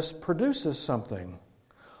of this produces something.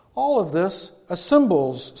 All of this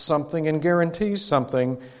assembles something and guarantees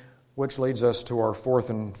something, which leads us to our fourth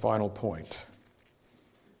and final point.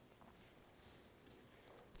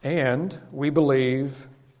 And we believe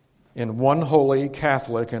in one holy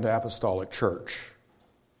Catholic and Apostolic Church.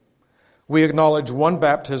 We acknowledge one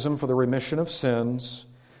baptism for the remission of sins,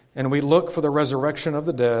 and we look for the resurrection of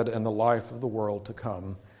the dead and the life of the world to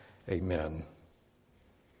come. Amen.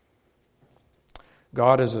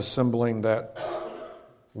 God is assembling that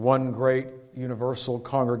one great universal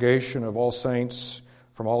congregation of all saints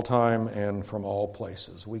from all time and from all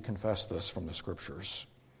places. We confess this from the Scriptures.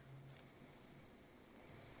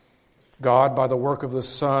 God, by the work of the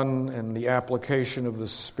Son and the application of the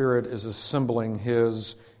Spirit, is assembling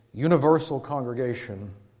His universal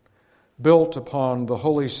congregation built upon the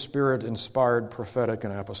Holy Spirit-inspired prophetic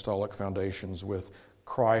and apostolic foundations with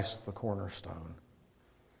Christ the cornerstone.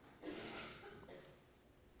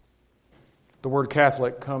 The word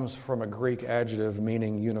Catholic comes from a Greek adjective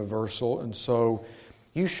meaning universal, and so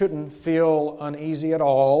you shouldn't feel uneasy at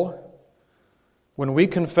all when we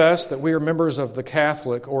confess that we are members of the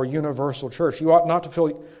Catholic or universal church. You ought not to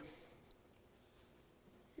feel...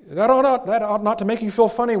 That ought not to make you feel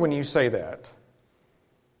funny when you say that.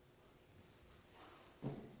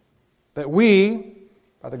 That we,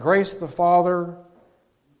 by the grace of the Father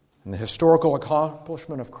and the historical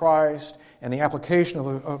accomplishment of Christ and the application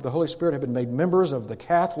of the Holy Spirit, have been made members of the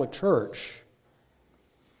Catholic Church.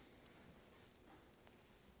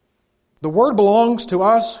 The word belongs to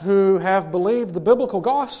us who have believed the biblical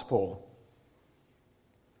gospel.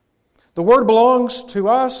 The word belongs to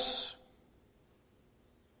us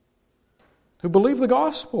who believe the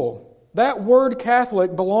gospel. That word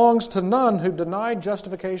Catholic belongs to none who denied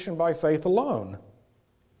justification by faith alone.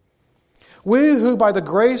 We who by the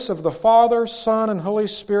grace of the Father, Son, and Holy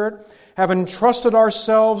Spirit have entrusted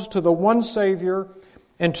ourselves to the one Savior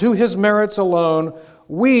and to His merits alone,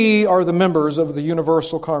 we are the members of the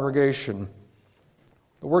universal congregation.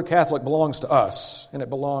 The word Catholic belongs to us, and it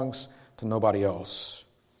belongs to nobody else.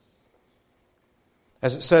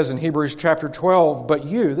 As it says in Hebrews chapter 12, but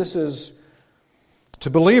you, this is to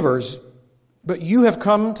believers, but you have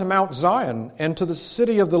come to Mount Zion and to the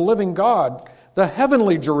city of the living God, the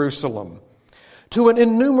heavenly Jerusalem, to an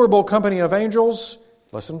innumerable company of angels,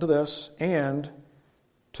 listen to this, and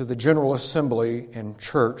to the general assembly and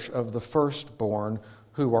church of the firstborn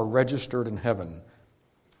who are registered in heaven.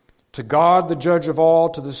 To God, the judge of all,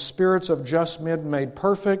 to the spirits of just men made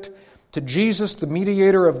perfect, to Jesus, the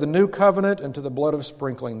mediator of the new covenant, and to the blood of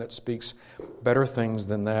sprinkling that speaks better things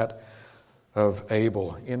than that of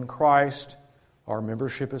Abel. In Christ, our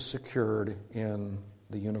membership is secured in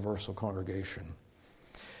the universal congregation.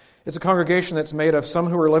 It's a congregation that's made of some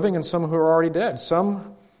who are living and some who are already dead.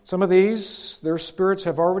 Some of these, their spirits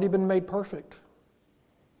have already been made perfect.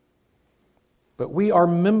 But we are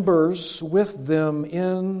members with them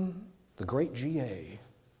in the great GA,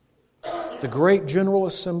 the great General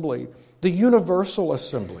Assembly, the Universal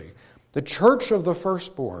Assembly, the Church of the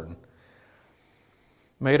Firstborn,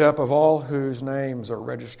 made up of all whose names are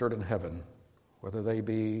registered in heaven, whether they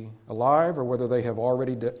be alive or whether they have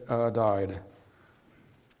already died.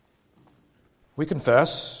 We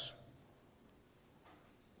confess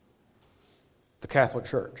the Catholic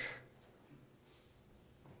Church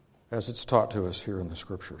as it's taught to us here in the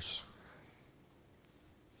Scriptures.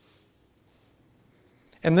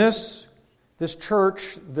 And this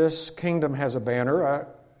church, this kingdom has a banner,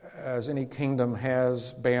 as any kingdom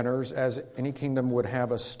has banners, as any kingdom would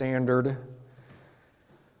have a standard.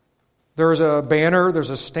 There's a banner,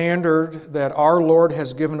 there's a standard that our Lord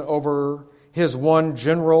has given over His one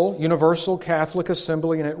general, universal Catholic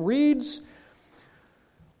assembly, and it reads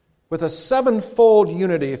with a sevenfold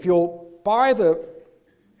unity. If you'll buy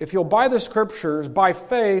the Scriptures by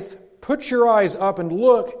faith, put your eyes up and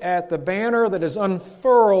look at the banner that is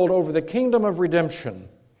unfurled over the kingdom of redemption,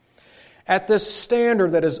 at this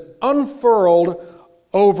standard that is unfurled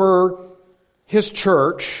over His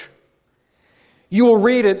church, you will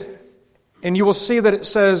read it and you will see that it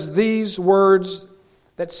says these words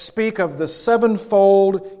that speak of the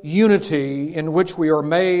sevenfold unity in which we are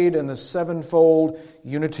made and the sevenfold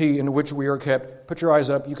unity in which we are kept. Put your eyes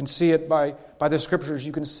up. You can see it by the Scriptures.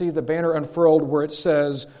 You can see the banner unfurled where it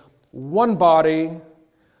says, one body,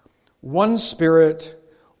 one Spirit,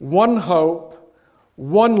 one hope,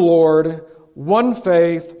 one Lord, one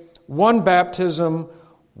faith, one baptism,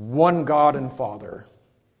 one God and Father.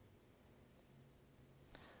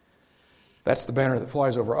 That's the banner that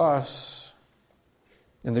flies over us.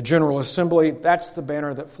 In the General Assembly, that's the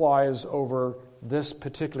banner that flies over this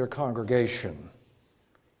particular congregation.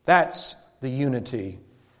 That's the unity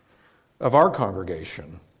of our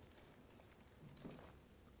congregation.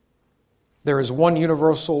 There is one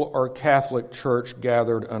universal or Catholic church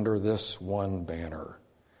gathered under this one banner.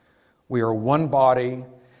 We are one body,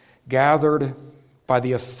 gathered by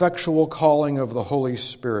the effectual calling of the Holy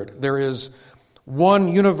Spirit. There is one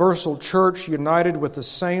universal church united with the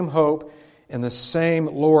same hope and the same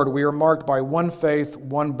Lord. We are marked by one faith,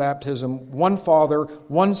 one baptism, one Father,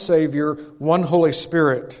 one Savior, one Holy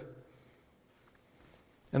Spirit.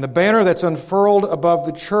 And the banner that's unfurled above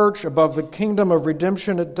the church, above the kingdom of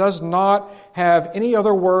redemption, it does not have any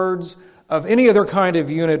other words of any other kind of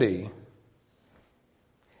unity.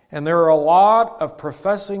 And there are a lot of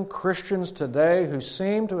professing Christians today who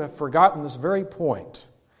seem to have forgotten this very point.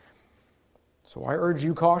 So I urge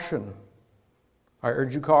you caution. I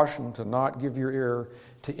urge you caution to not give your ear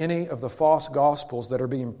to any of the false gospels that are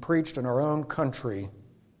being preached in our own country.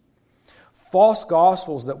 False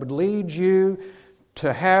gospels that would lead you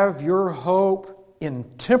to have your hope in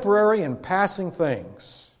temporary and passing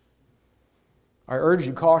things. I urge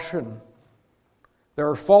you caution. There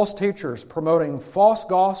are false teachers promoting false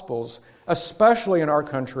gospels, especially in our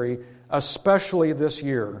country, especially this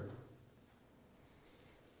year.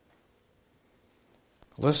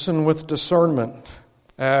 Listen with discernment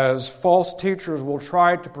as false teachers will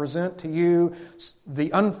try to present to you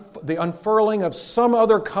the unfurling of some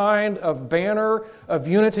other kind of banner of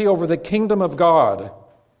unity over the kingdom of God.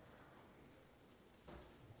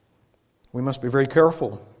 We must be very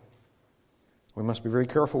careful. We must be very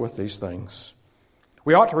careful with these things.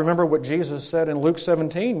 We ought to remember what Jesus said in Luke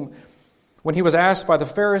 17 when He was asked by the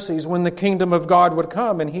Pharisees when the kingdom of God would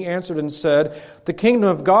come, and He answered and said, "The kingdom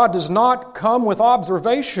of God does not come with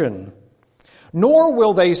observation, nor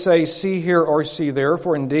will they say, 'See here' or 'See there,'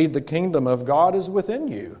 for indeed the kingdom of God is within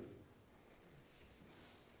you."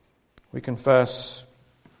 We confess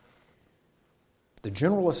the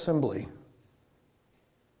General Assembly.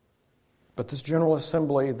 But this General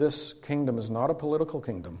Assembly, this kingdom is not a political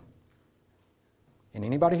kingdom. And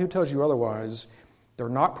anybody who tells you otherwise, they're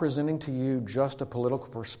not presenting to you just a political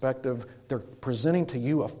perspective. They're presenting to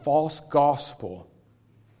you a false gospel.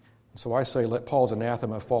 And so I say, let Paul's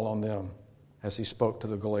anathema fall on them as he spoke to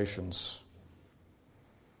the Galatians.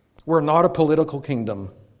 We're not a political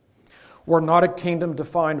kingdom. We're not a kingdom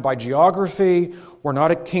defined by geography. We're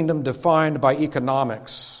not a kingdom defined by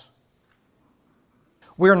economics.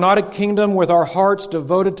 We are not a kingdom with our hearts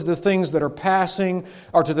devoted to the things that are passing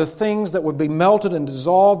or to the things that would be melted and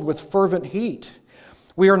dissolved with fervent heat.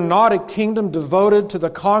 We are not a kingdom devoted to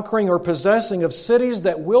the conquering or possessing of cities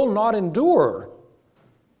that will not endure.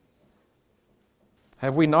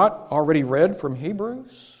 Have we not already read from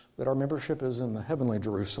Hebrews that our membership is in the heavenly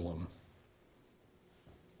Jerusalem?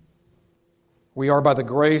 We are, by the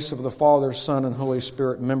grace of the Father, Son, and Holy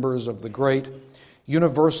Spirit, members of the great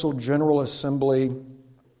universal General Assembly,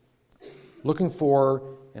 looking for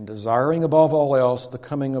and desiring above all else the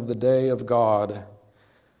coming of the day of God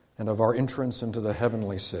and of our entrance into the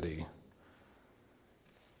heavenly city.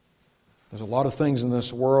 There's a lot of things in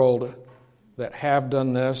this world that have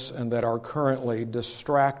done this and that are currently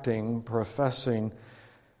distracting professing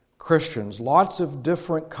Christians. Lots of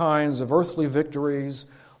different kinds of earthly victories,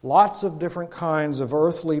 lots of different kinds of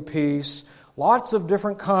earthly peace, lots of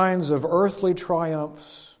different kinds of earthly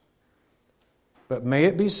triumphs. But may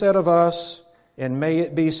it be said of us, and may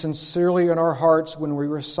it be sincerely in our hearts when we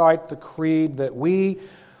recite the creed, that we,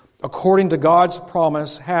 according to God's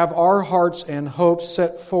promise, have our hearts and hopes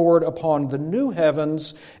set forward upon the new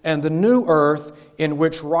heavens and the new earth in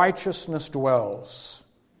which righteousness dwells.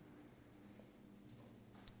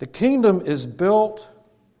 The kingdom is built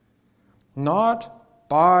not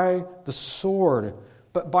by the sword,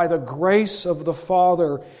 but by the grace of the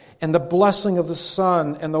Father and the blessing of the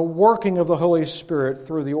Son and the working of the Holy Spirit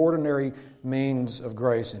through the ordinary means of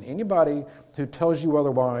grace. And anybody who tells you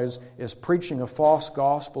otherwise is preaching a false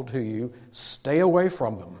gospel to you. Stay away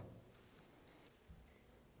from them.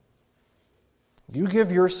 You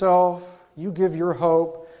give yourself, you give your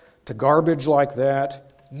hope to garbage like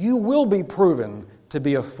that, you will be proven to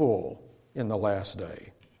be a fool in the last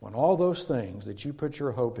day, when all those things that you put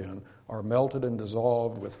your hope in are melted and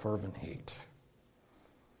dissolved with fervent heat.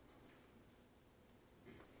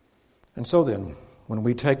 And so then, when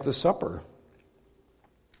we take the supper,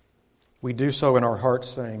 we do so in our hearts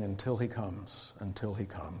saying, until He comes, until He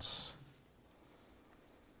comes.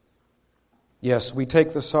 Yes, we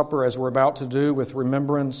take the supper as we're about to do with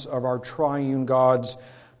remembrance of our triune God's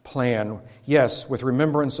plan. Yes, with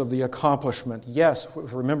remembrance of the accomplishment. Yes,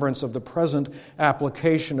 with remembrance of the present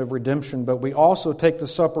application of redemption. But we also take the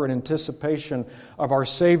supper in anticipation of our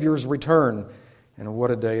Savior's return. And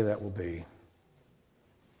what a day that will be.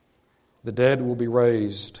 The dead will be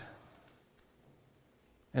raised,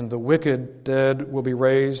 and the wicked dead will be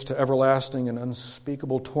raised to everlasting and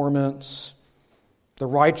unspeakable torments. The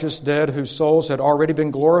righteous dead whose souls had already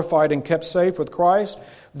been glorified and kept safe with Christ,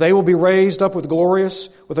 they will be raised up with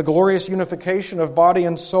a glorious unification of body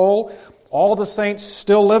and soul. All the saints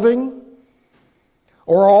still living,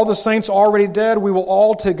 or all the saints already dead, we will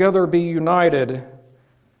all together be united,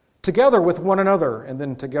 together with one another, and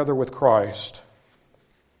then together with Christ,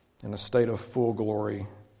 in a state of full glory.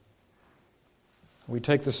 We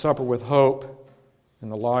take the supper with hope in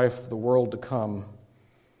the life of the world to come.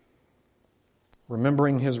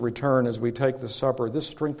 Remembering His return as we take the supper, this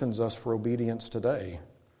strengthens us for obedience today.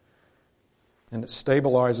 And it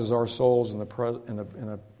stabilizes our souls in a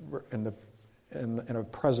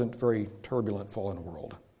present, very turbulent, fallen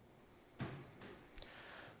world.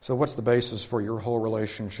 So what's the basis for your whole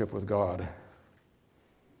relationship with God?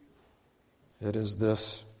 It is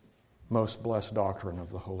this most blessed doctrine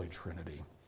of the Holy Trinity.